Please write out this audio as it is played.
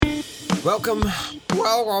Welcome.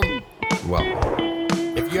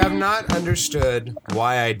 If you have not understood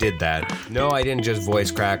why I did that, no, I didn't just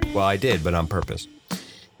voice crack. Well, I did, but on purpose.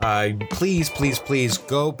 Please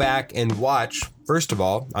go back and watch, first of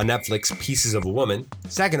all, on Netflix, Pieces of a Woman.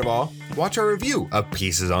 Second of all, watch our review of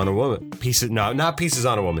Pieces on a Woman. Not Pieces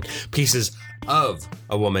on a Woman. Pieces of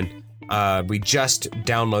a Woman. We just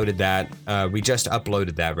downloaded that. We just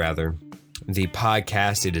uploaded that, rather. The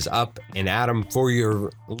podcast, it is up and Adam for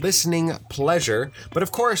your listening pleasure. But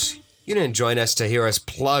of course, you didn't join us to hear us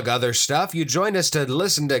plug other stuff. You joined us to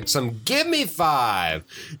listen to some Give Me Five.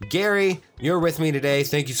 Gary, you're with me today.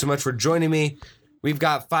 Thank you so much for joining me. We've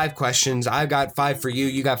got 5 questions. I've got 5 for you.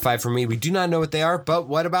 You got 5 for me. We do not know what they are, but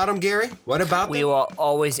what about them, Gary? What about them? We will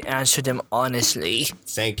always answer them honestly.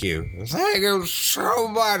 Thank you. Thank you so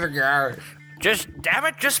much, Gary. Damn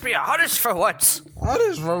it, just be honest for once.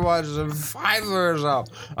 Honest for once, and 5 years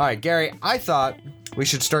old. All right, Gary, I thought we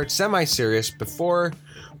should start semi-serious before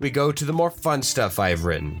we go to the more fun stuff I've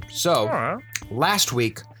written. So, last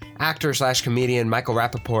week, actor/comedian Michael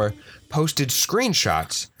Rapaport posted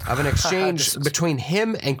screenshots of an exchange between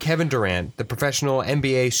him and Kevin Durant, the professional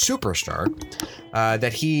NBA superstar,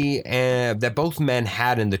 that both men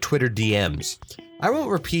had in the Twitter DMs. I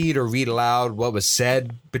won't repeat or read aloud what was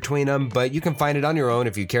said between them, but you can find it on your own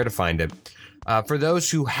if you care to find it. For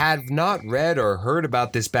those who have not read or heard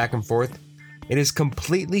about this back and forth, it is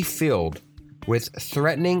completely filled with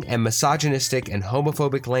threatening and misogynistic and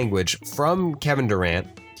homophobic language from Kevin Durant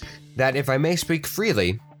that, if I may speak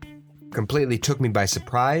freely, completely took me by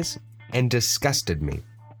surprise and disgusted me.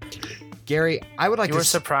 Gary, I would like to... You were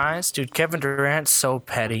surprised? Dude, Kevin Durant's so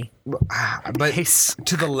petty. But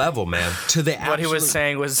to the level, man. To the absolute... What he was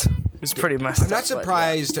saying was pretty messed up. I'm not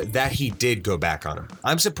surprised that he did go back on him.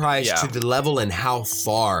 I'm surprised to the level and how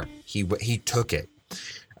far he took it.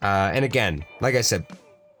 And again, like I said,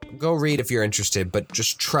 go read if you're interested, but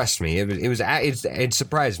just trust me. It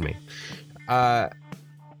surprised me. I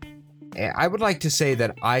would like to say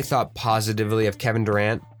that I thought positively of Kevin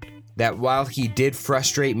Durant. That while he did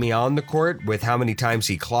frustrate me on the court with how many times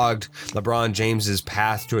he clogged LeBron James's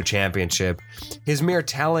path to a championship, his mere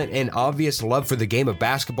talent and obvious love for the game of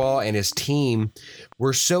basketball and his team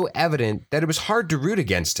were so evident that it was hard to root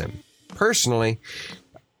against him, personally.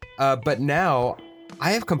 But now,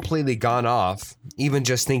 I have completely gone off, even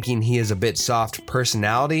just thinking he is a bit soft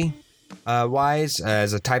personality-wise,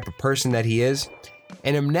 as a type of person that he is,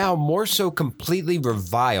 and am now more so completely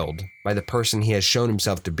reviled by the person he has shown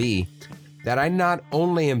himself to be, that I not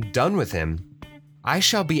only am done with him, I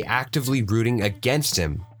shall be actively rooting against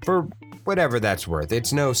him for whatever that's worth.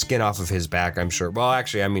 It's no skin off of his back, I'm sure. Well,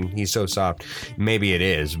 actually, I mean, he's so soft. Maybe it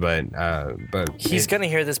is, but he's gonna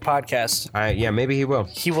hear this podcast. Yeah, maybe he will.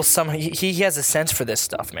 He will he has a sense for this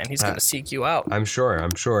stuff, man. He's gonna seek you out. I'm sure.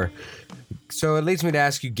 So it leads me to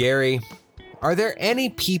ask you, Gary, are there any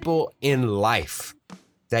people in life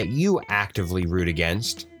that you actively root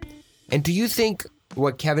against? And do you think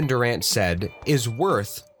what Kevin Durant said is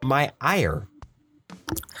worth my ire?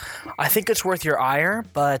 I think it's worth your ire,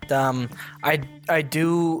 but I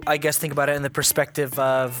do, I guess, think about it in the perspective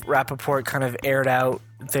of Rapaport kind of aired out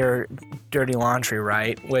their dirty laundry,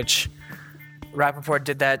 right? Which Rapaport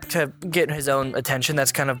did that to get his own attention.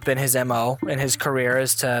 That's kind of been his MO in his career,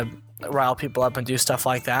 is to rile people up and do stuff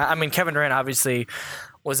like that. I mean, Kevin Durant obviously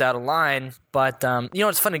was out of line, but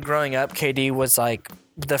it's funny, growing up, KD was like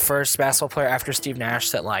the first basketball player after Steve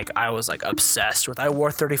Nash that like I was like obsessed with. I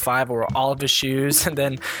wore 35 over all of his shoes, and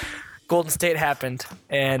then Golden State happened,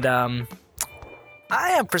 and I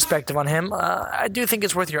have perspective on him. I do think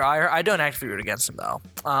it's worth your ire. I don't actually root against him though.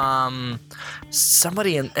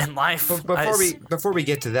 Somebody in life. Before we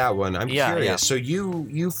get to that one, I'm curious. Yeah. So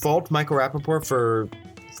you fault Michael Rapaport for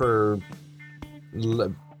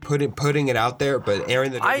putting it out there, but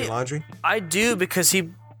airing the dirty laundry? I do, because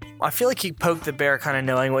I feel like he poked the bear, kind of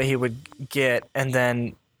knowing what he would get, and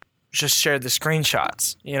then just shared the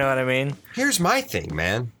screenshots. You know what I mean? Here's my thing,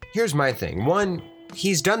 man. One,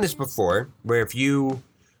 he's done this before, where if you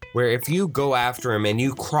go after him and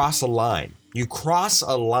you cross a line, he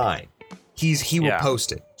will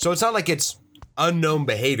post it. So it's not like it's unknown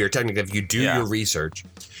behavior, technically, if you do your research.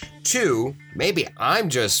 2, maybe I'm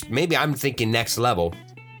thinking next level.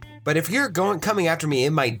 But if you're coming after me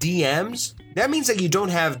in my DMs, that means that you don't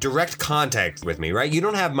have direct contact with me, right? You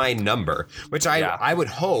don't have my number, which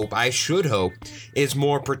I should hope, is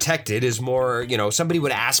more protected, is more, somebody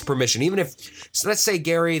would ask permission. Even if, so let's say,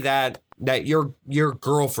 Gary, that your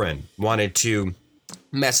girlfriend wanted to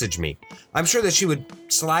message me. I'm sure that she would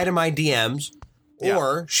slide in my DMs,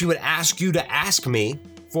 or she would ask you to ask me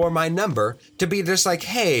for my number to be just like,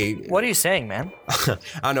 hey. What are you saying, man? I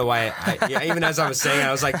don't know why. Even as I was saying,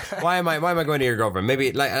 I was like, why am I going to your girlfriend?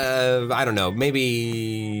 Maybe like I don't know.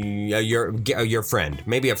 Maybe your friend.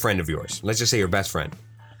 Maybe a friend of yours. Let's just say your best friend.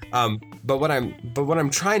 But what I'm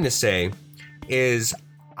trying to say is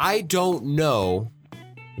I don't know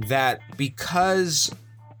that because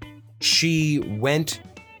she went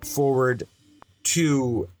forward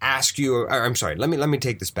to ask you, or I'm sorry, let me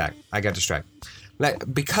take this back. I got distracted.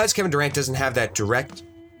 Because Kevin Durant doesn't have that direct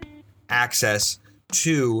access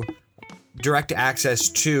to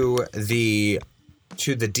the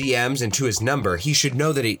DMs and to his number, he should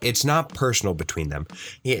know that it's not personal between them.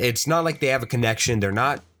 It's not like they have a connection. They're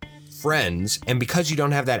not friends. And because you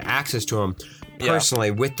don't have that access to him personally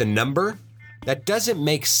with the number, that doesn't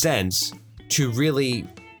make sense to really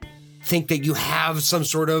think that you have some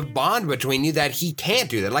sort of bond between you that he can't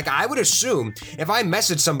do that. Like, I would assume if I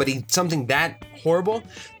message somebody something that horrible,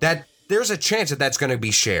 that there's a chance that that's going to be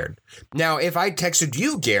shared. Now, if I texted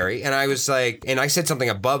you, Gary, and I was like, and I said something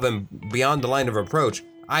above and beyond the line of approach,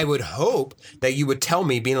 I would hope that you would tell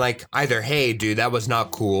me, being like, either, hey, dude, that was not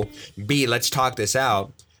cool. B, let's talk this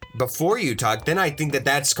out. Before you talk, then I think that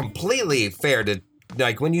that's completely fair to,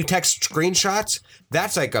 like, when you text screenshots,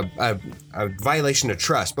 that's like a violation of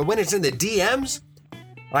trust. But when it's in the DMs,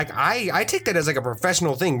 like, I take that as like a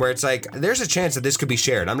professional thing where it's like, there's a chance that this could be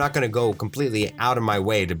shared. I'm not going to go completely out of my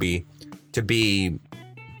way to be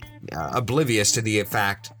oblivious to the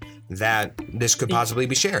fact that this could possibly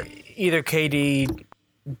be shared. Either KD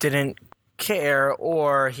didn't care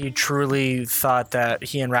or he truly thought that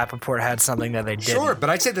he and Rappaport had something that they didn't. Sure, but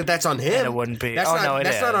I'd say that that's on him. And it wouldn't be. That's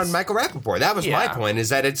not on Michael Rappaport. That was my point, is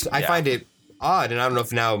that I find it odd, and I don't know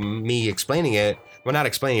if now me explaining it, well, not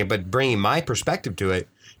explaining it, but bringing my perspective to it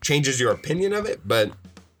changes your opinion of it. But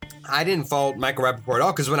I didn't fault Michael Rappaport at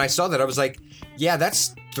all, because when I saw that, I was like, yeah,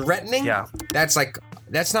 that's threatening. Yeah.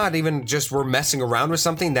 That's not even just we're messing around with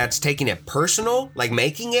something, that's taking it personal, like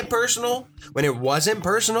making it personal when it wasn't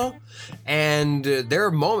personal. And there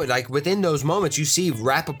are moments, like within those moments, you see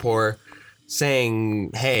Rappaport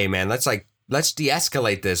saying, hey, man, let's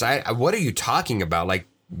de-escalate this. What are you talking about? Like,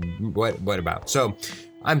 what about? So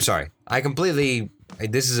I'm sorry.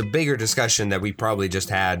 This is a bigger discussion that we probably just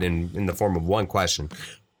had in the form of one question.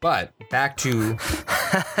 But back to...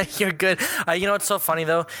 You're good. You know what's so funny,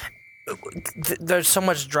 though? There's so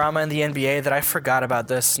much drama in the NBA that I forgot about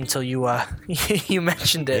this until you you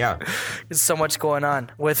mentioned it. Yeah. There's so much going on,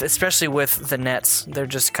 especially with the Nets. They're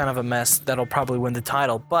just kind of a mess that'll probably win the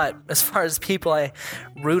title. But as far as people I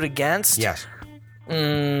root against... Yes.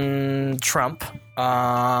 Trump.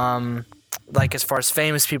 Like, as far as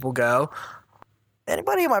famous people go...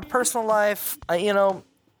 Anybody in my personal life, I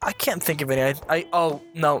can't think of any. Oh,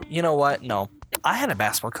 no, you know what? No. I had a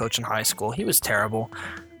basketball coach in high school. He was terrible.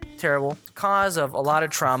 Terrible. Cause of a lot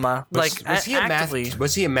of trauma. Was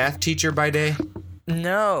he a math teacher by day?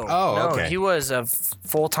 No. Oh, no, okay. He was a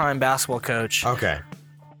full-time basketball coach. Okay.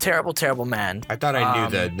 Terrible, terrible man. I thought I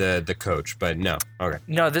knew the coach, but no. Okay.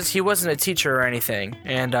 No, he wasn't a teacher or anything.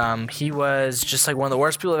 And he was just like one of the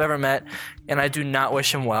worst people I've ever met. And I do not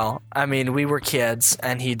wish him well. I mean, we were kids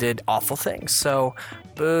and he did awful things. So,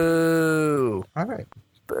 boo. All right.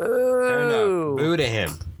 Boo. Fair enough. Boo to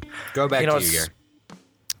him. Go back to you, Gary.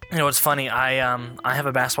 You know what's funny? I have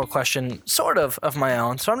a basketball question, sort of my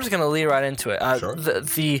own. So I'm just going to lead right into it. Sure.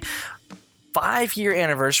 The 5-year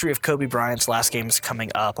anniversary of Kobe Bryant's last game is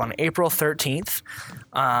coming up on April 13th.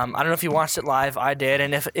 I don't know if you watched it live. I did,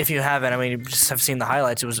 and if you haven't, I mean, you just have seen the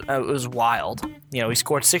highlights. It was wild. You know, he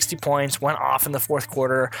scored 60 points, went off in the fourth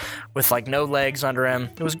quarter with like no legs under him.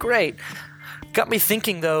 It was great. Got me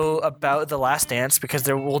thinking, though, about The Last Dance, because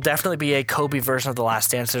there will definitely be a Kobe version of The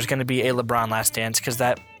Last Dance. There's going to be a LeBron Last Dance, because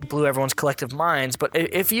that blew everyone's collective minds. But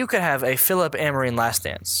if you could have a Philip Amorim Last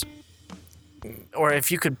Dance, or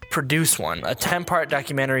if you could produce one, a 10-part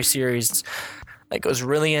documentary series that goes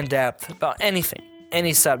really in-depth about anything,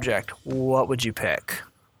 any subject, what would you pick?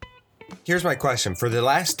 Here's my question. For The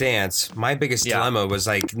Last Dance, my biggest dilemma was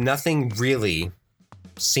like nothing really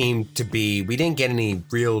seemed to be, we didn't get any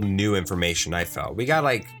real new information, I felt. We got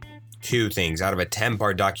like 2 things out of a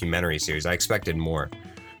 10-part documentary series. I expected more.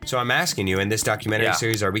 So I'm asking you, in this documentary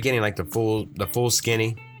series, are we getting like the full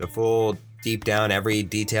skinny, the full deep down every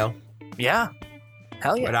detail? Yeah.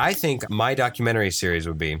 Hell yeah. But I think my documentary series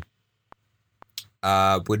would be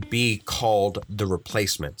called The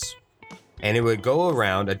Replacements. And it would go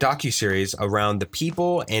around, a docuseries around the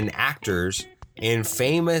people and actors in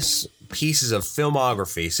famous pieces of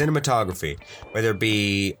filmography, cinematography, whether it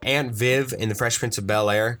be Aunt Viv in The Fresh Prince of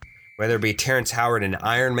Bel-Air, whether it be Terrence Howard in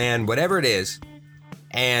Iron Man, whatever it is,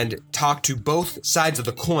 and talk to both sides of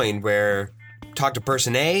the coin, where talk to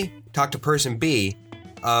person A, talk to person B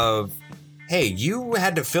of, hey, you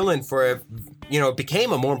had to fill in for it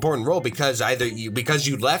became a more important role because because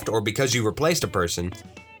you left or because you replaced a person.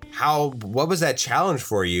 What was that challenge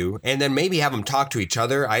for you? And then maybe have them talk to each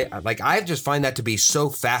other. I just find that to be so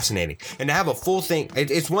fascinating. And to have a full thing,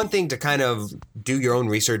 it's one thing to kind of do your own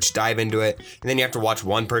research, dive into it, and then you have to watch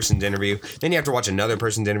one person's interview, then you have to watch another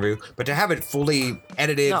person's interview, but to have it fully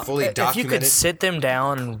edited, fully documented. If you could sit them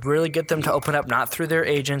down and really get them to open up, not through their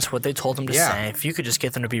agents, what they told them to say, if you could just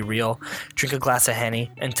get them to be real, drink a glass of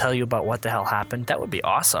Henny, and tell you about what the hell happened, that would be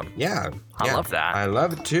awesome. Yeah. I love that. I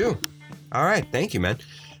love it too. All right. Thank you, man.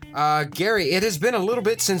 Gary, it has been a little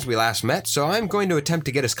bit since we last met, so I'm going to attempt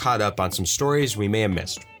to get us caught up on some stories we may have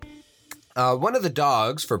missed. One of the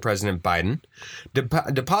dogs for President Biden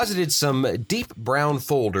deposited some deep brown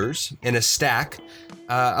folders in a stack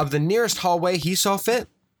of the nearest hallway he saw fit.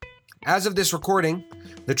 As of this recording,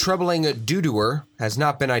 the troubling doo-dooer has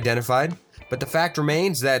not been identified, but the fact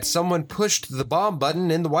remains that someone pushed the bomb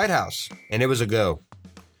button in the White House, and it was a go.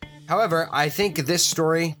 However, I think this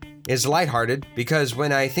story is lighthearted because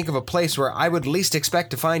when I think of a place where I would least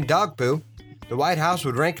expect to find dog poo, the White House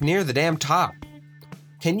would rank near the damn top.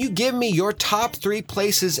 Can you give me your top 3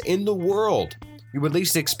 places in the world you would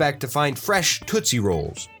least expect to find fresh Tootsie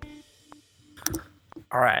Rolls?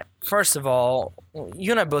 All right. First of all,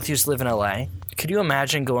 you and I both used to live in LA. Could you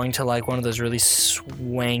imagine going to like one of those really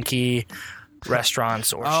swanky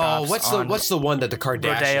restaurants or shops? What's the one that the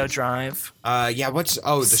Kardashians? Rodeo Drive.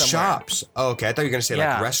 The shops. Oh, okay. I thought you were going to say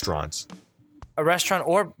like restaurants. A restaurant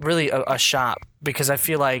or really a shop, because I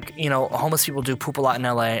feel like, homeless people do poop a lot in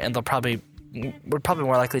LA and we're probably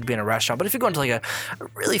more likely to be in a restaurant. But if you go into like a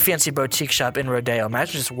really fancy boutique shop in Rodeo,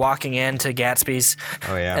 imagine just walking into Gatsby's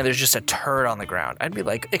and there's just a turd on the ground. I'd be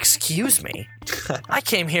like, excuse me, I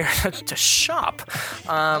came here to shop.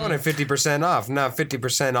 I wanted 50% off, not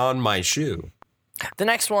 50% on my shoe. The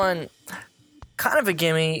next one, kind of a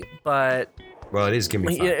gimme, but... Well, it is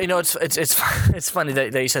gimme fun. It's funny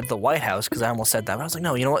that you said the White House, because I almost said that. But I was like,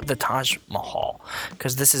 no, you know what? The Taj Mahal.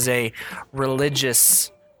 Because this is a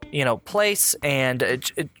religious... place, and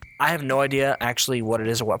I have no idea actually what it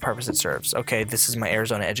is or what purpose it serves. Okay, this is my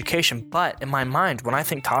Arizona education, but in my mind, when I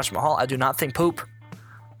think Taj Mahal, I do not think poop.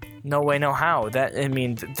 No way, no how.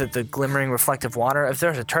 The glimmering reflective water, if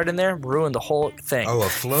there's a turd in there, ruin the whole thing. Oh, a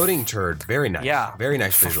floating turd. Very nice. Yeah. Very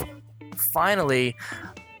nice visual. Finally,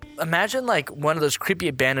 imagine like one of those creepy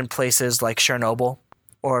abandoned places like Chernobyl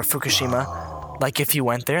or Fukushima. Oh. Like if you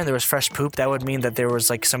went there and there was fresh poop, that would mean that there was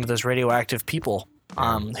like some of those radioactive people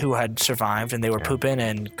who had survived, and they were pooping,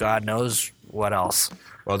 and God knows what else.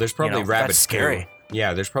 Well, there's probably rabbit that's scary. Poo.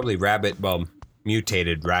 Yeah, there's probably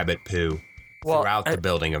mutated rabbit poo throughout the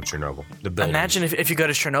building of Chernobyl. Imagine if you go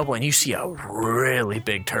to Chernobyl and you see a really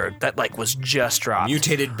big turd that like was just dropped.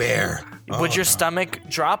 Mutated bear. Would your stomach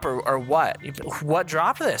drop or what? What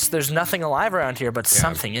dropped this? There's nothing alive around here, but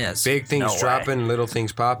something is. Big things dropping, little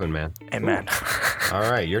things popping, man. Amen. All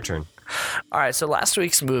right, your turn. All right, so last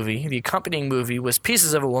week's movie, the accompanying movie, was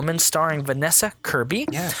Pieces of a Woman starring Vanessa Kirby.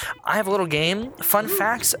 Yeah. I have a little game, fun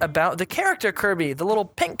facts about the character Kirby, the little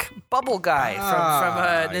pink bubble guy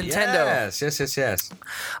from Nintendo. Yes.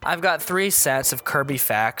 I've got 3 sets of Kirby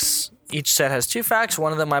facts. Each set has 2 facts.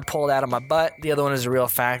 One of them I pulled out of my butt. The other one is a real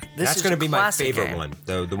fact. That's going to be my favorite one,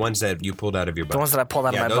 the ones that you pulled out of your butt. The ones that I pulled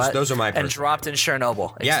out of my butt. Those are my and dropped in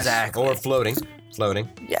Chernobyl. Yes, exactly. or floating.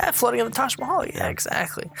 Yeah, floating in the Taj Mahal. Yeah,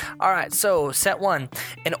 exactly. All right, so set 1.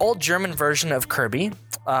 An old German version of Kirby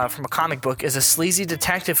from a comic book is a sleazy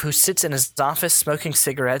detective who sits in his office smoking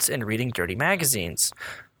cigarettes and reading dirty magazines.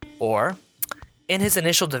 Or, in his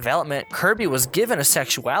initial development, Kirby was given a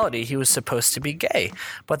sexuality. He was supposed to be gay,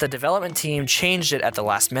 but the development team changed it at the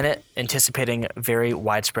last minute, anticipating very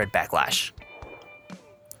widespread backlash.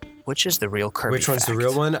 Which is the real Kirby? Which one's the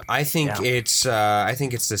real one? I think it's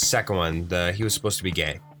the second one. He was supposed to be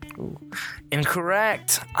gay. Ooh.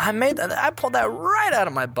 Incorrect. I pulled that right out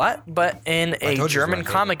of my butt. But in a German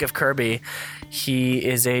comic of Kirby, he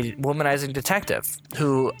is a womanizing detective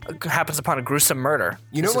who happens upon a gruesome murder.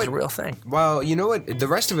 This is a real thing. Well, you know what? The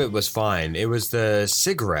rest of it was fine. It was the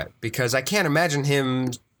cigarette, because I can't imagine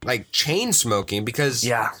him like chain smoking, because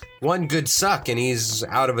one good suck and he's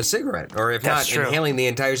out of a cigarette, or if not, inhaling the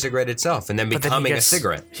entire cigarette itself and then becoming a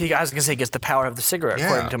cigarette. I was gonna say he gets the power of the cigarette,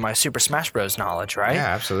 according to my Super Smash Bros. Knowledge, right? Yeah,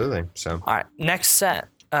 absolutely. So, all right, next set.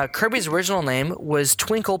 Kirby's original name was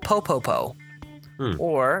Twinkle Popopo,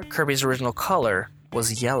 or Kirby's original color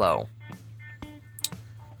was yellow.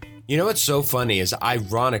 You know what's so funny is,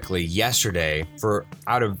 ironically, yesterday,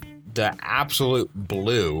 out of the absolute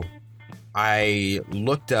blue, I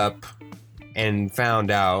looked up and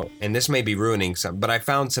found out, and this may be ruining some, but I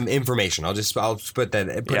found some information. I'll put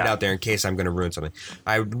it out there in case I'm going to ruin something.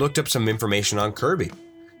 I looked up some information on Kirby.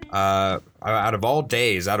 Out of all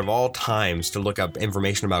days, out of all times to look up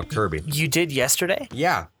information about Kirby. You did yesterday?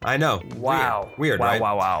 Yeah, I know. Wow. Weird, wow, right?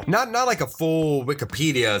 Wow. Not like a full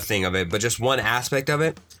Wikipedia thing of it, but just one aspect of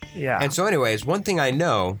it. Yeah. And so anyways, one thing I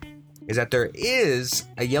know is that there is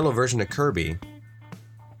a yellow version of Kirby.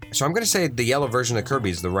 So I'm going to say the yellow version of Kirby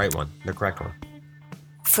is the right one, the correct one.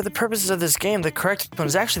 For the purposes of this game, the correct one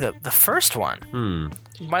is actually the first one.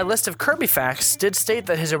 My list of Kirby facts did state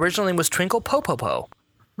that his original name was Twinkle Popopo.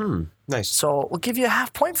 Nice. So we'll give you a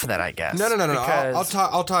half point for that, I guess. No.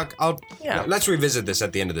 I'll talk. Yeah. Let's revisit this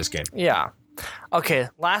at the end of this game. Yeah. Okay,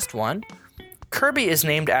 last one. Kirby is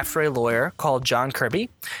named after a lawyer called John Kirby.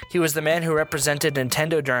 He was the man who represented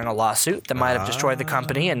Nintendo during a lawsuit that might have destroyed the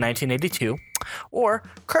company in 1982. Or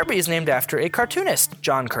Kirby is named after a cartoonist,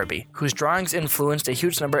 John Kirby, whose drawings influenced a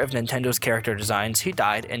huge number of Nintendo's character designs. He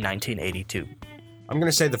died in 1982. I'm going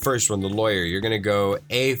to say the first one, the lawyer. You're going to go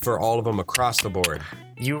A for all of them across the board.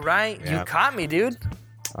 You right. Yeah. You caught me, dude.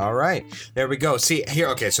 All right. There we go. See, here.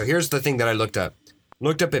 Okay, so here's the thing that I looked up.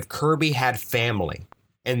 Looked up if Kirby had family.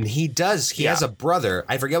 And he does. He has a brother.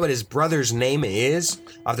 I forget what his brother's name is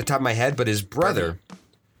off the top of my head, but his brother,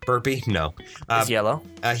 Burpee? No. Is yellow?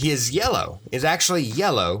 He is yellow. Is actually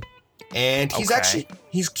yellow. And he's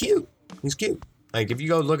cute. He's cute. Like, if you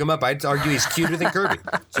go look him up, I'd argue he's cuter than Kirby.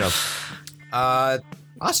 So,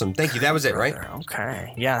 awesome. Thank you. That was it, right?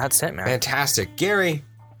 Okay. Yeah, that's it, man. Fantastic. Gary,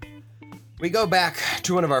 we go back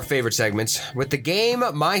to one of our favorite segments with the game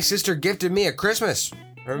My Sister Gifted Me at Christmas.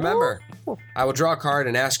 Remember, I will draw a card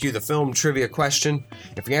and ask you the film trivia question.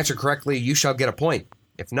 If you answer correctly, you shall get a point.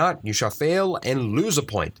 If not, you shall fail and lose a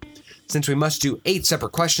point. Since we must do 8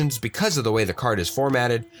 separate questions because of the way the card is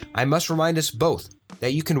formatted, I must remind us both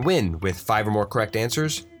that you can win with 5 or more correct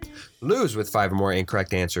answers, lose with 5 or more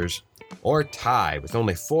incorrect answers, or tie with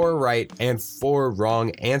only 4 right and 4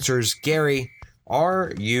 wrong answers. Gary,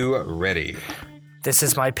 are you ready? This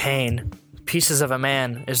is my pain. Pieces of a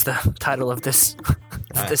Man is the title of this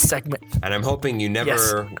this segment. And I'm hoping you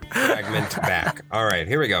never fragment back. All right,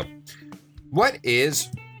 here we go. What is...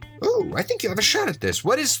 Ooh, I think you have a shot at this.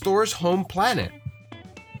 What is Thor's home planet?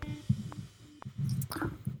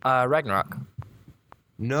 Ragnarok.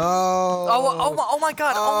 No. Oh my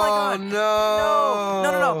god. Oh my god.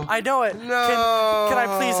 No. I know it. No. Can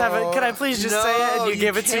I please have it? Can I please just say it and you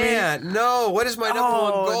give it to me? No. What is my number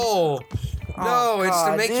one goal? No, it's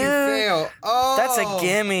to make you fail. Oh. That's a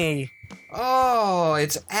gimme. Oh,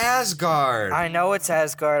 it's Asgard. I know it's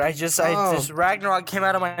Asgard. I just Ragnarok came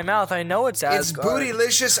out of my mouth. I know it's Asgard. It's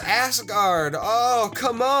bootylicious Asgard. Oh,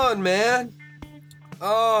 come on, man.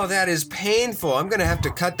 Oh, that is painful. I'm going to have to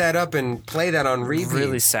cut that up and play that on repeat.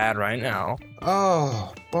 Really sad right now.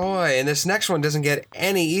 Oh, boy. And this next one doesn't get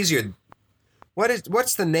any easier.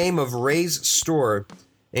 What's the name of Ray's store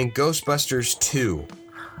in Ghostbusters 2?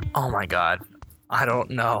 Oh my god. I don't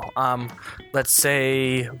know. Let's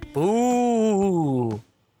say Books.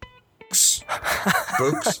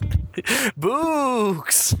 Books?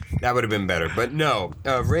 Books. That would have been better, but no.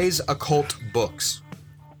 Ray's Occult Books.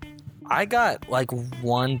 I got like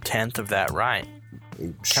 1/10 of that right.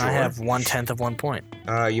 Sure. Can I have 1/10 of 1 point?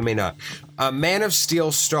 You may not. Man of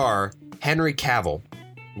Steel star Henry Cavill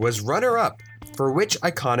was runner-up for which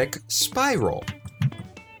iconic spy role?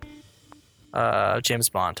 James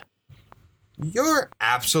Bond. You're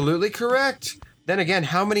absolutely correct. Then again,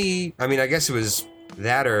 how many... I mean, I guess it was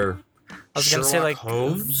that or I was going to say, like,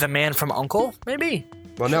 Holmes? The Man from U.N.C.L.E., maybe?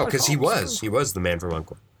 Well, no, because he was the Man from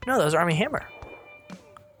U.N.C.L.E. No, that was Armie Hammer.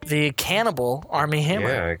 The cannibal Armie Hammer.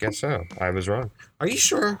 Yeah, I guess so. I was wrong. Are you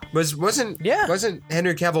sure? Wasn't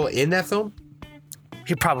Henry Cavill in that film?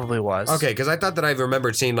 He probably was. Okay, because I thought that I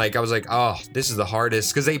remembered seeing, like, I was like, oh, this is the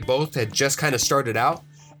hardest. Because they both had just kind of started out,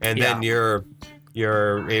 and then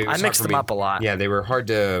I mixed them up a lot. Yeah, they were hard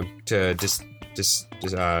to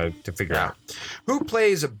figure out. Who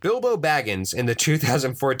plays Bilbo Baggins in the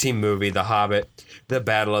 2014 movie The Hobbit: The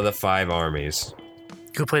Battle of the Five Armies?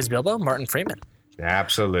 Who plays Bilbo? Martin Freeman.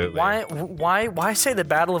 Absolutely. Why say the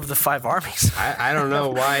Battle of the Five Armies? I don't know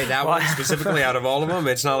why that one specifically out of all of them.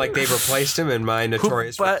 It's not like they've replaced him in my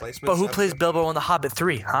notorious replacements. But who plays Bilbo in The Hobbit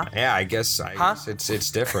 3, huh? Yeah, I guess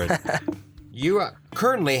it's different. You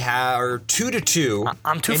currently are 2-2.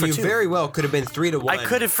 I'm 2 for 2. And you very well could have been 3-1. I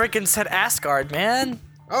could have freaking said Asgard, man.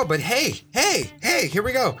 Oh, but hey, here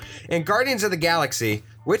we go. In Guardians of the Galaxy,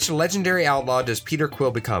 which legendary outlaw does Peter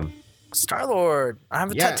Quill become? Star-Lord. I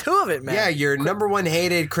have a tattoo of it, man. Yeah, your number one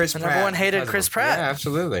hated Chris Pratt. Number one hated Chris Pratt. Yeah,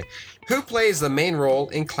 absolutely. Who plays the main role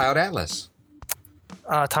in Cloud Atlas?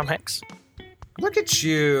 Tom Hanks. Look at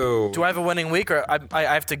you. Do I have a winning week, or I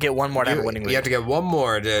have to get one more to have a winning week? You have to get one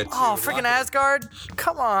more to freaking Asgard?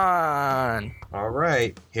 Come on. All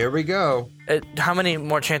right, here we go. How many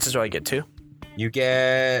more chances do I get? 2? You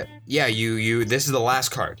get... Yeah, you... This is the last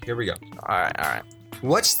card. Here we go. All right.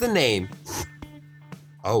 What's the name...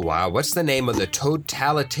 Oh, wow. What's the name of the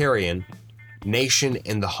totalitarian nation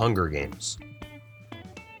in the Hunger Games?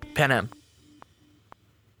 Panem.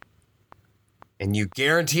 And you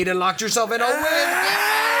guaranteed and locked yourself in a win,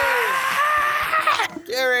 Gary!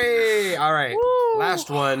 Gary! All right, woo. Last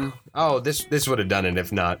one. Oh, this would have done it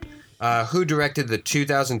if not. Who directed the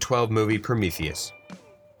 2012 movie Prometheus?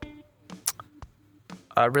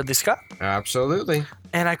 Ridley Scott. Absolutely.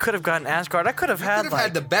 And I could have gotten Asgard. I could have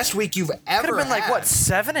had the best week you've ever had. Could have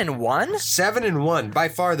been 7-1? 7-1. By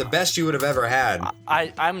far the best you would have ever had.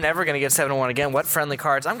 I'm never going to get 7-1 again. What friendly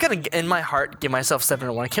cards? I'm going to, in my heart, give myself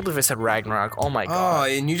 7-1. I can't believe I said Ragnarok. Oh, my God. Oh,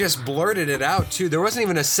 and you just blurted it out, too. There wasn't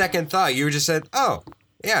even a second thought. You just said, oh,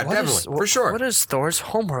 yeah, definitely. For sure. What is Thor's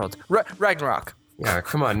homeworld? Ragnarok. Yeah,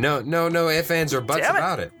 come on. No ifs, ands, or buts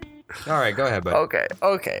about it. All right, go ahead, bud.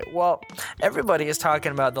 Okay. Well, everybody is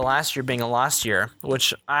talking about the last year being a lost year,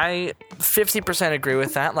 which I 50% agree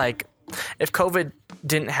with that. Like, if COVID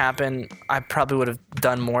didn't happen, I probably would have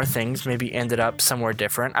done more things, maybe ended up somewhere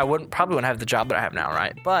different. I probably wouldn't have the job that I have now,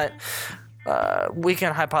 right? But we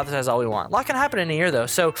can hypothesize all we want. A lot can happen in a year, though.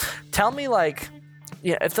 So tell me,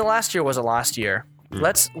 if the last year was a lost year,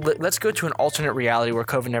 let's go to an alternate reality where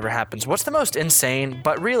COVID never happens. What's the most insane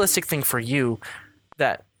but realistic thing for you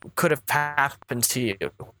that could have happened to you?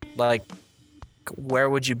 Like, where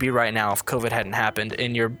would you be right now if COVID hadn't happened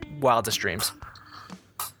in your wildest dreams?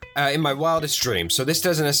 In my wildest dreams. So this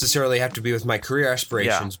doesn't necessarily have to be with my career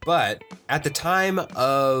aspirations, but at the time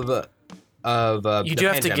of you do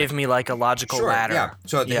have to give me like a logical ladder. Yeah.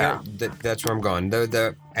 So that's where I'm going.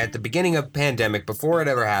 At the beginning of pandemic, before it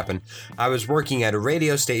ever happened, I was working at a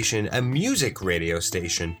radio station, a music radio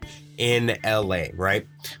station in LA, right?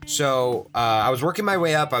 So I was working my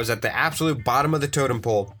way up. I was at the absolute bottom of the totem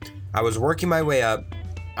pole. I was working my way up,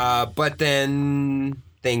 but then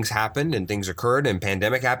things happened and things occurred and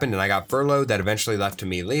pandemic happened and I got furloughed. That eventually led to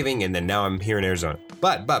me leaving, and then now I'm here in Arizona.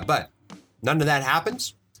 But none of that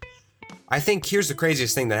happens. I think here's the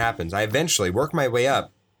craziest thing that happens. I eventually work my way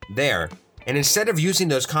up there, and instead of using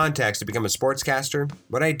those contacts to become a sportscaster,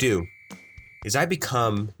 what I do is I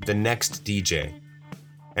become the next DJ.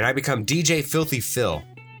 And I become DJ Filthy Phil.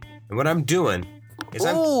 And what I'm doing is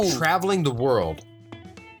I'm traveling the world.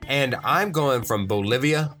 And I'm going from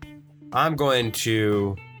Bolivia. I'm going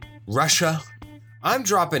to Russia. I'm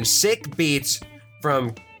dropping sick beats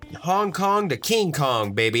from Hong Kong to King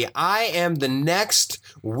Kong, baby. I am the next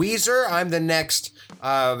Weezer. I'm the next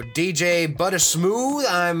DJ Butter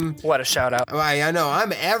Smooth. What a shout out. I know.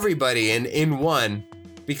 I'm everybody in one.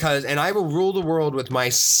 And I will rule the world with my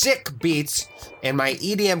sick beats and my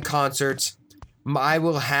EDM concerts. I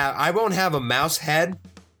won't have a mouse head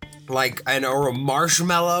or a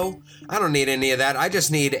marshmallow. I don't need any of that. I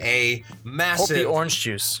just need a massive... Hope the orange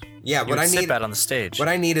juice. Yeah, what I need... sip out on the stage. What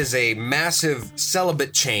I need is a massive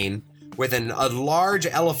celibate chain with a large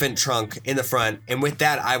elephant trunk in the front, and with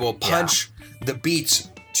that I will punch the beats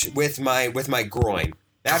with my groin.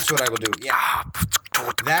 That's what I will do. Yeah.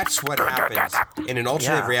 That's what happens in an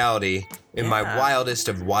alternate reality in my wildest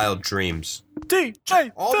of wild dreams.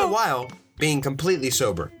 DJ all the while being completely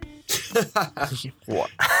sober. What?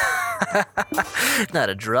 Not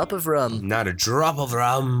a drop of rum. Not a drop of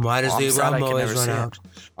rum. Why does the rum always run out?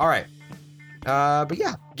 All right. But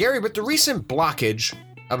yeah, Gary, with the recent blockage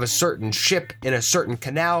of a certain ship in a certain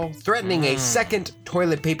canal threatening a second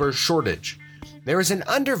toilet paper shortage, there is an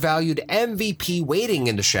undervalued MVP waiting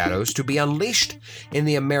in the shadows to be unleashed in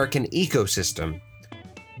the American ecosystem.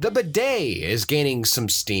 The bidet is gaining some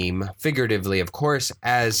steam, figuratively of course,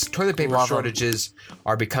 as toilet paper shortages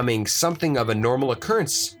are becoming something of a normal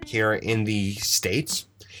occurrence here in the States.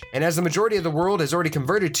 And as the majority of the world has already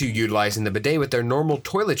converted to utilizing the bidet with their normal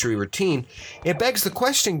toiletry routine, it begs the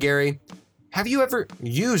question, Gary, have you ever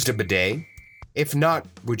used a bidet? If not,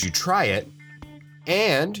 would you try it?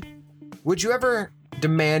 And would you ever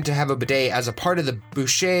demand to have a bidet as a part of the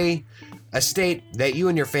Boucher estate that you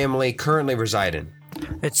and your family currently reside in?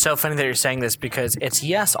 It's so funny that you're saying this because it's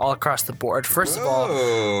yes all across the board. First of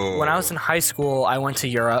all, when I was in high school, I went to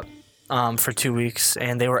Europe for 2 weeks,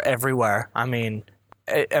 and they were everywhere. I mean,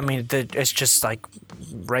 I mean, it's just like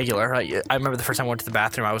regular. I remember the first time I went to the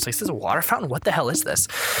bathroom, I was like, "Is this a water fountain? What the hell is this?"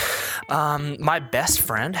 My best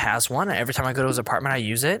friend has one. Every time I go to his apartment, I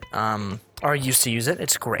use it. Or used to use it.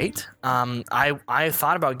 It's great. I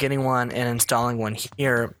thought about getting one and installing one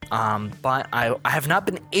here, but I have not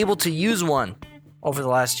been able to use one over the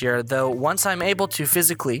last year. Though once I'm able to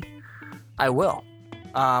physically, I will.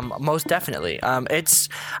 Most definitely.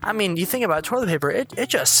 You think about toilet paper, it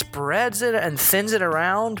just spreads it and thins it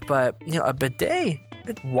around, but a bidet,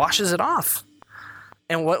 it washes it off.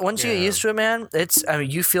 And once you get used to it, man,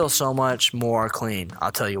 you feel so much more clean.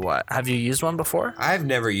 I'll tell you what. Have you used one before? I've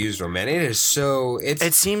never used one, man. It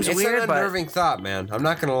seems weird, an unnerving thought, man. I'm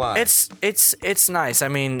not gonna lie. It's nice. I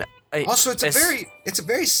mean, also it's a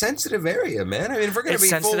very sensitive area, man. I mean, if we're gonna be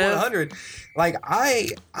full 100, like I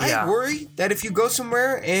worry that if you go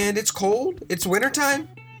somewhere and it's cold, it's wintertime.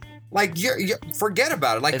 Like you forget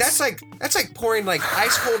about it. Like that's like pouring like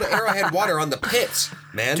ice cold Arrowhead water on the pits,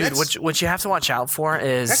 man. Dude, what you have to watch out for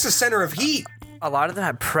is that's the center of heat. A lot of them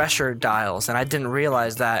have pressure dials, and I didn't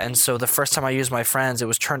realize that. And so the first time I used my friend's, it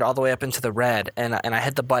was turned all the way up into the red, and I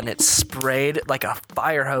hit the button. It sprayed like a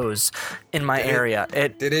fire hose in my area.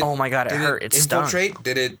 Oh my god, it hurt. It stung.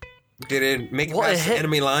 Did it make it past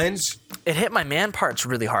enemy lines? It hit my man parts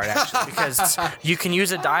really hard, actually, because you can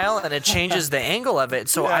use a dial and it changes the angle of it.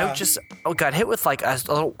 So I just got hit with like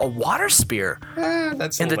a water spear in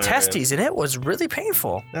the testes, and it was really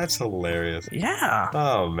painful. That's hilarious. Yeah.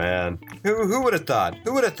 Oh man, who would have thought?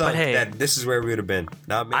 Who would have thought that this is where we would have been?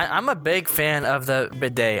 Not me. I'm a big fan of the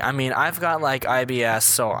bidet. I mean, I've got like IBS,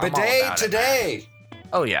 so I'm all about today.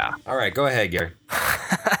 Oh yeah. All right, go ahead, Gary.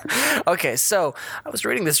 Okay, so I was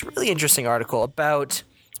reading this really interesting article about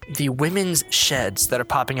the women's sheds that are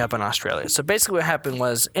popping up in Australia. So basically what happened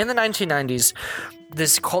was in the 1990s,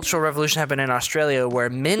 this cultural revolution happened in Australia where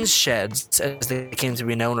men's sheds, as they came to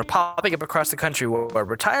be known, were popping up across the country where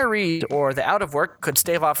retirees or the out of work could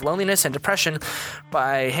stave off loneliness and depression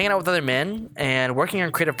by hanging out with other men and working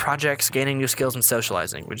on creative projects, gaining new skills, and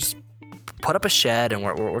socializing. We just put up a shed and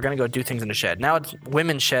we're going to go do things in a shed. Now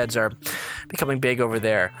women's sheds are becoming big over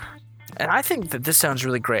there. And I think that this sounds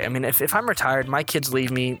really great. I mean, if I'm retired, my kids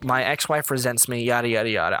leave me, my ex-wife resents me, yada, yada,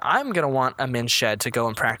 yada, I'm going to want a men's shed to go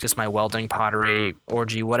and practice my welding, pottery,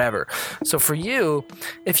 orgy, whatever. So for you,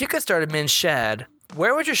 if you could start a men's shed,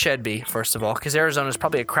 where would your shed be, first of all? Because Arizona is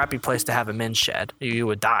probably a crappy place to have a men's shed. You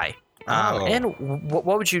would die. And what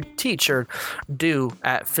would you teach or do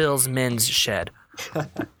at Phil's men's shed?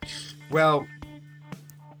 Well,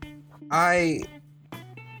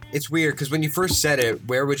 it's weird because when you first said it,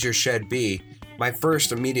 where would your shed be? My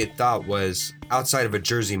first immediate thought was outside of a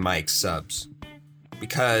Jersey Mike's Subs.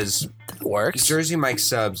 Because that works. Jersey Mike's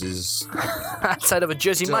Subs is outside of a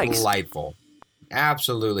Jersey Mike's. Delightful.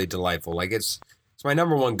 Absolutely delightful. Like it's my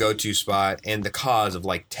number one go-to spot and the cause of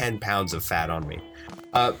like 10 pounds of fat on me.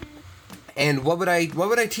 And what would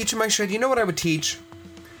I teach in my shed? You know what I would teach?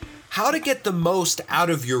 How to get the most out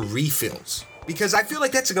of your refills. Because I feel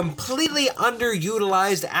like that's a completely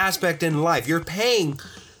underutilized aspect in life. You're paying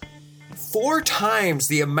 4 times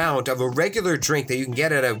the amount of a regular drink that you can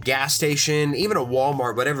get at a gas station, even a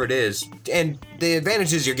Walmart, whatever it is. And the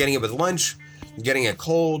advantage is you're getting it with lunch, you're getting it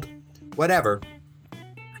cold, whatever.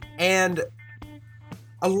 And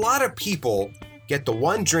a lot of people get the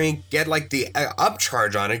one drink, get like the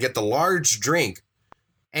upcharge on it, get the large drink,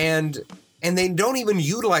 and they don't even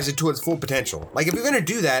utilize it to its full potential. Like if you're going to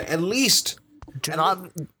do that, at least...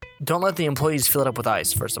 Don't let the employees fill it up with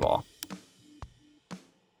ice, first of all.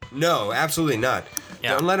 No, absolutely not.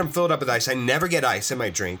 Yeah. Don't let them fill it up with ice. I never get ice in my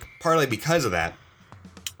drink, partly because of that.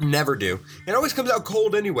 Never do. It always comes out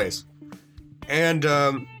cold anyways. And,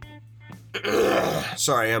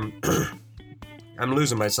 sorry, I'm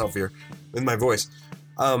losing myself here with my voice.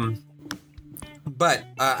 But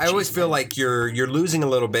I always feel like you're losing a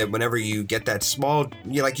little bit whenever you get that small.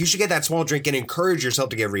 You should get that small drink and encourage yourself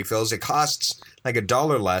to get refills. It costs like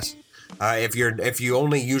 $1 less if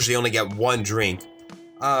you usually only get one drink.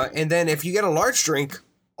 And then if you get a large drink,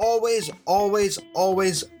 always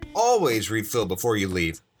refill before you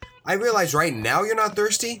leave. I realize right now you're not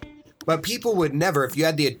thirsty, but people would never if you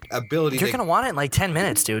had the ability. You're gonna want it in like 10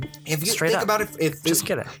 minutes, dude. If you think about it, just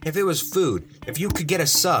get it. If it was food, if you could get a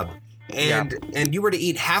sub. And you were to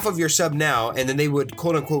eat half of your sub now, and then they would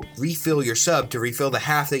quote unquote refill your sub to refill the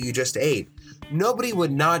half that you just ate. Nobody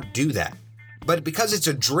would not do that. But because it's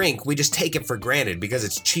a drink, we just take it for granted because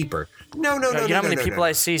it's cheaper. No. You know how many people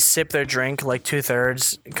I see sip their drink like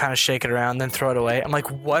 2/3, kind of shake it around, then throw it away? I'm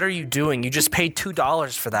like, what are you doing? You just paid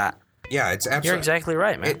 $2 for that. Yeah, it's absolutely. You're exactly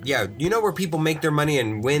right, man. You know where people make their money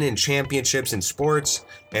and win in championships in sports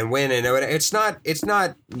and win, and it's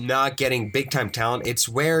not getting big time talent. It's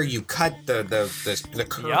where you cut the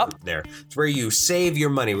curve there. It's where you save your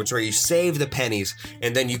money. It's where you save the pennies,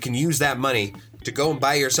 and then you can use that money to go and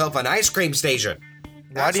buy yourself an ice cream station.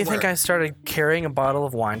 Why do you think I started carrying a bottle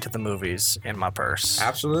of wine to the movies in my purse?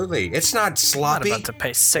 Absolutely. It's not sloppy. I'm not about to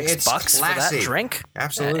pay $6 for that drink.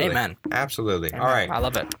 Absolutely. Amen. Absolutely. Amen. All right. I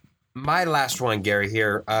love it. My last one, Gary,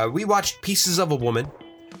 here. We watched Pieces of a Woman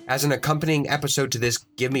as an accompanying episode to this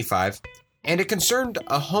Give Me Five, and it concerned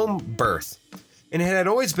a home birth. And it had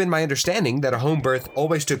always been my understanding that a home birth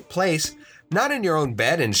always took place not in your own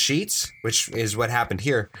bed and sheets, which is what happened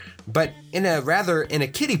here, but in a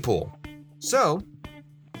kiddie pool. So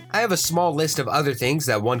I have a small list of other things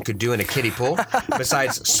that one could do in a kiddie pool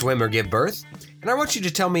besides swim or give birth. And I want you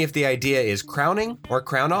to tell me if the idea is crowning or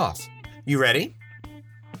crown off. You ready?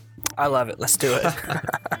 I love it. Let's do it.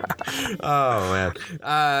 Oh,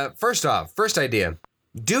 man. First idea.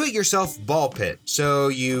 Do-it-yourself ball pit. So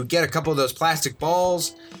you get a couple of those plastic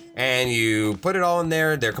balls and you put it all in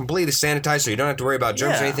there. They're completely sanitized, so you don't have to worry about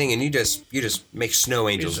germs or anything. And you just make snow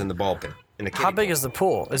angels in the ball pit. How big is the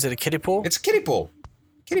pool? Is it a kiddie pool? It's a kiddie pool.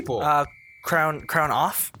 Kiddie pool. Crown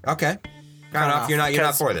off. Okay. Crown off. You're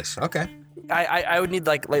not for this. Okay. I would need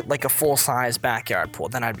like a full size backyard pool.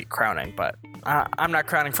 Then I'd be crowning. But I'm not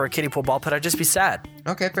crowning for a kiddie pool ball pit. I'd just be sad.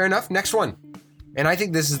 Okay, fair enough. Next one, and I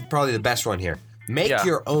think this is probably the best one here. Make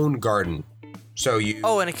your own garden. So you.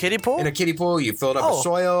 Oh, in a kiddie pool. In a kiddie pool, you fill it up with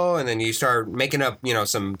soil, and then you start making up,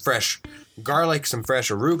 some fresh garlic, some fresh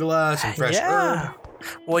arugula, some fresh herb.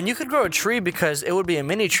 Well, and you could grow a tree because it would be a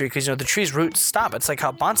mini tree because the tree's roots stop. It's like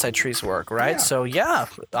how bonsai trees work, right? Yeah. So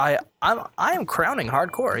I am crowning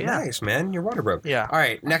hardcore. Yeah. Nice, man. Your water broke. Yeah. All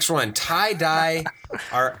right, next one. Tie-dye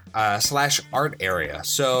art / art area.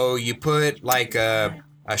 So you put like a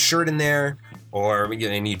shirt in there,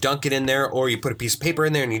 and you dunk it in there, or you put a piece of paper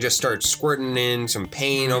in there and you just start squirting in some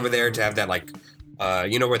paint over there to have that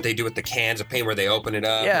what they do with the cans of paint where they open it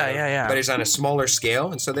up. Yeah. But it's on a smaller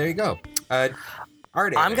scale, and so there you go.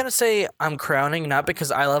 Art area. I'm going to say I'm crowning, not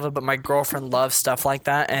because I love it, but my girlfriend loves stuff like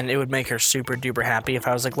that, and it would make her super duper happy if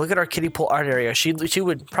I was like, look at our kiddie pool art area. She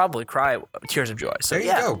would probably cry tears of joy. So there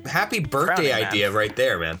you go. Happy birthday crowning, idea right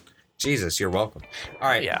there, man. Jesus, you're welcome. All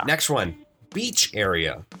right, next one. Beach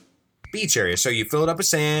area. So you fill it up with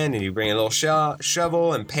sand, and you bring a little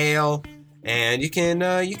shovel and pail, and you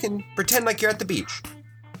can pretend like you're at the beach.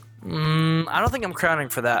 I don't think I'm crowning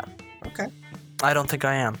for that. Okay. I don't think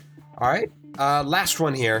I am. All right. Last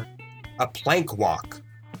one here, a plank walk.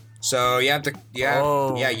 So you have you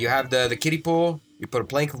have the kiddie pool. You put a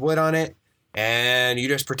plank of wood on it, and you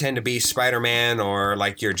just pretend to be Spider-Man or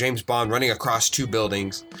like you're James Bond running across 2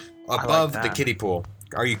 buildings above the kiddie pool.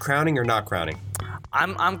 Are you crowning or not crowning?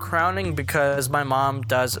 I'm crowning because my mom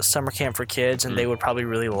does summer camp for kids, and they would probably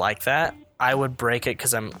really like that. I would break it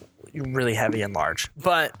because I'm really heavy and large,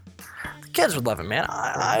 but kids would love it, man.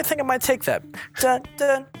 I think I might take that. Dun,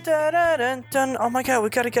 dun, dun, dun, dun, dun. Oh my God, we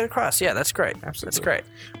got to get across. Yeah, that's great. Absolutely. That's great.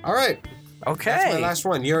 All right. Okay. That's my last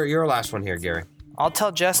one. Your last one here, Gary. I'll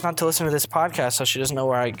tell Jess not to listen to this podcast so she doesn't know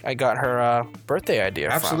where I got her birthday idea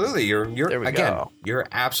Absolutely. from. You're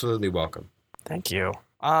absolutely welcome. Thank you.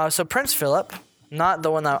 So Prince Philip, not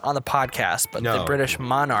the one on the podcast, but the British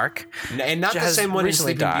monarch. And not the same one as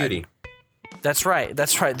Sleeping Beauty. That's right.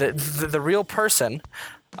 The real person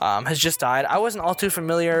has just died. I wasn't all too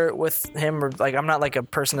familiar with him, or I'm not like a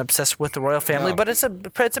person obsessed with the royal family, but it's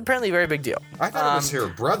apparently a very big deal. I thought it was her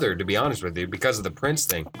brother, to be honest with you, because of the Prince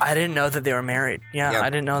thing. I didn't know that they were married. Yeah. I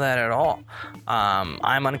didn't know that at all.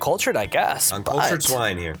 I'm uncultured, I guess. Uncultured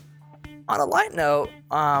swine here. On a light note,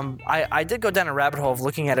 I did go down a rabbit hole of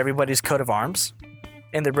looking at everybody's coat of arms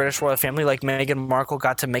in the British royal family. Like Meghan Markle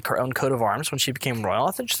got to make her own coat of arms when she became royal.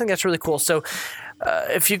 I just think that's really cool. So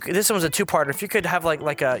this one was a 2-parter. If you could have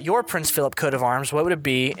like your Prince Philip coat of arms, what would it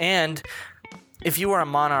be? And if you were a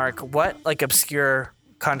monarch, what obscure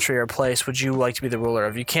country or place would you like to be the ruler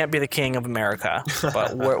of? You can't be the king of America,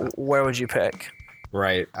 but where would you pick?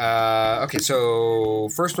 Right. Okay, so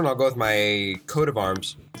first one I'll go with my coat of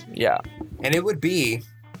arms. Yeah. And it would be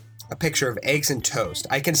a picture of eggs and toast.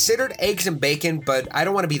 I considered eggs and bacon, but I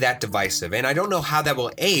don't want to be that divisive. And I don't know how that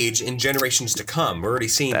will age in generations to come. We're already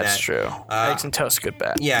seeing that. That's true. Eggs and toast, good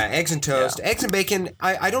bet. Yeah, eggs and toast. Yeah. Eggs and bacon,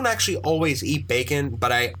 I don't actually always eat bacon,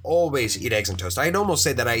 but I always eat eggs and toast. I'd almost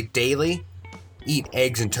say that I daily eat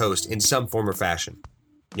eggs and toast in some form or fashion.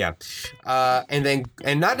 Yeah.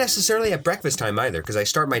 And not necessarily at breakfast time either, because I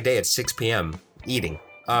start my day at 6 p.m. eating.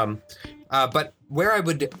 But where I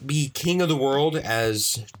would be king of the world,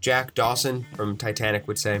 as Jack Dawson from Titanic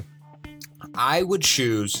would say, I would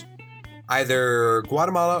choose either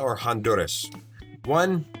Guatemala or Honduras.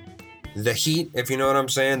 One, the heat, if you know what I'm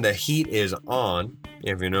saying, the heat is on,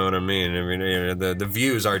 if you know what I mean. The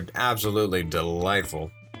views are absolutely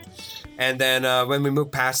delightful. And then when we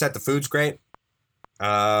move past that, the food's great.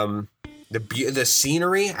 The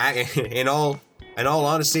scenery, in all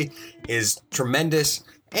honesty, is tremendous.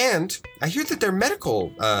 And I hear that their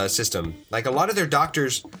medical system, like a lot of their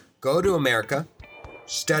doctors, go to America,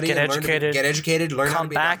 study, get educated, learn come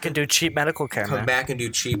back and do cheap medical care. Come back and do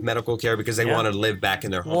cheap medical care because they want to live back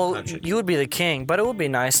in their home country. You would be the king, but it would be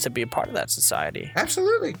nice to be a part of that society.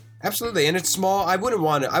 Absolutely, and it's small. I wouldn't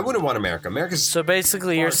want America. America's so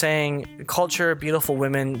basically you're saying culture, beautiful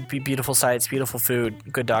women, beautiful sights, beautiful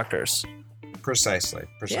food, good doctors. Precisely.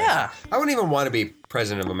 Yeah. I wouldn't even want to be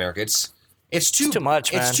president of America. It's too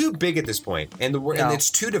much, man. It's too big at this point, and and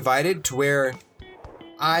it's too divided to where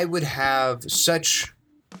I would have such.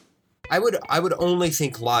 I would only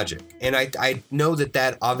think logic, and I know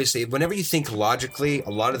that obviously, whenever you think logically, a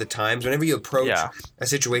lot of the times, whenever you approach a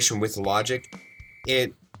situation with logic,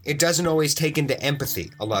 it doesn't always take into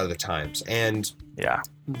empathy a lot of the times, and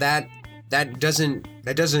that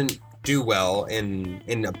doesn't do well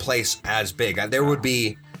in a place as big. There would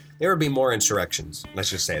be more insurrections. Let's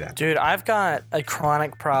just say that. Dude, I've got a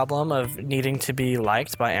chronic problem of needing to be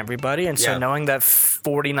liked by everybody. And so knowing that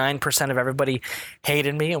 49% of everybody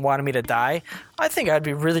hated me and wanted me to die, I think I'd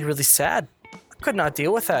be really, really sad. I could not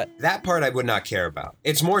deal with that. That part I would not care about.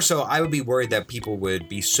 It's more so I would be worried that people would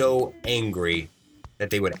be so angry that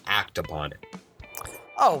they would act upon it.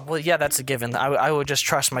 Oh, well, yeah, that's a given. I would just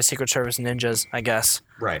trust my Secret Service ninjas, I guess.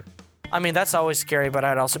 Right. I mean, that's always scary, but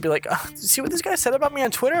I'd also be like, see what this guy said about me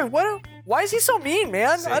on Twitter? Why is he so mean,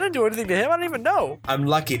 man? I didn't do anything to him. I don't even know. I'm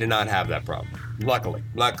lucky to not have that problem. Luckily.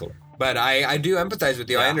 But I do empathize with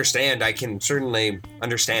you. Yeah. I understand. I can certainly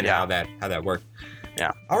understand how that worked.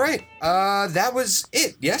 Yeah. All right. That was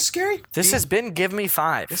it. Yes, Gary? This has been Give Me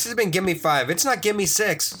 5. This has been Give Me 5. It's not Give Me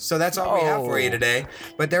 6, so that's all we have for you today.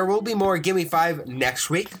 But there will be more Give Me 5 next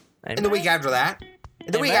week. Amen. And the week after that.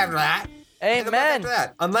 And the week after that. Amen.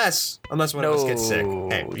 That. Unless one of us gets sick.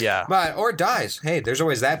 Hey. Yeah. Or dies. Hey, there's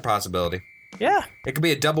always that possibility. Yeah. It could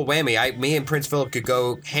be a double whammy. Me and Prince Philip could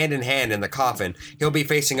go hand in hand in the coffin. He'll be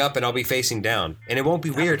facing up and I'll be facing down. And it won't be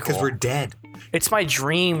weird because we're dead. It's my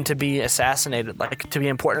dream to be assassinated, like to be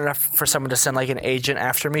important enough for someone to send like an agent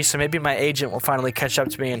after me. So maybe my agent will finally catch up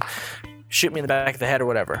to me and shoot me in the back of the head or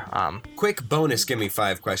whatever. Quick bonus Give Me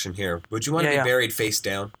 5 question here. Would you want to be buried face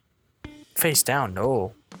down? Face down?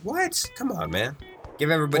 No. What? Come on, man. Give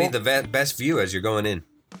everybody the best view as you're going in.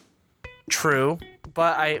 True.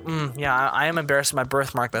 But I am embarrassed of my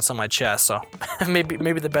birthmark that's on my chest, so maybe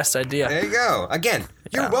the best idea. There you go. Again,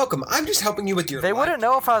 you're welcome. I'm just helping you with your They wouldn't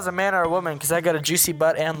know if I was a man or a woman because I got a juicy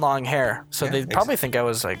butt and long hair. So they'd probably think I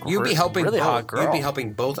was like you'd be helping really both, hot girl. You'd be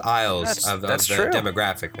helping both aisles of the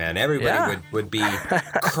demographic, man. Everybody would be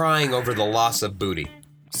crying over the loss of booty.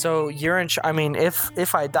 So you're in I mean,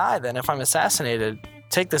 if I die then, if I'm assassinated,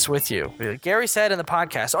 take this with you. Gary said in the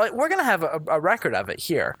podcast, we're going to have a record of it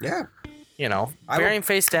here. Yeah. You know, bury him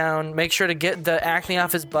face down. Make sure to get the acne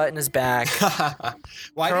off his butt and his back.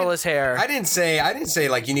 Curl his hair. I didn't say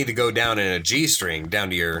like you need to go down in a G-string down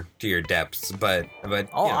to your depths, but.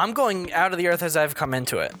 I'm going out of the earth as I've come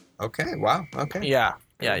into it. Okay. Wow. Okay. Yeah.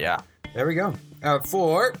 There we go.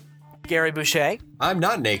 For Gary Boucher, I'm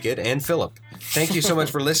not naked, and Philip. Thank you so much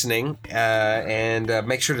for listening, and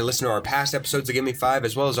make sure to listen to our past episodes of Give Me 5,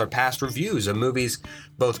 as well as our past reviews of movies,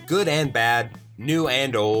 both good and bad, new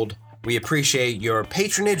and old. We appreciate your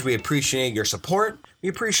patronage. We appreciate your support. We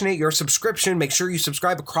appreciate your subscription. Make sure you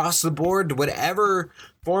subscribe across the board to whatever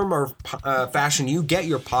form or fashion you get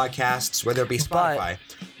your podcasts, whether it be Spotify,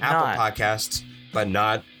 Apple Podcasts, but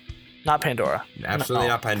not Pandora. Absolutely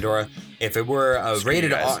not Pandora. If it were a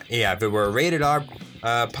rated R, if it were a rated R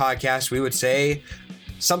podcast, we would say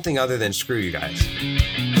something other than screw you guys.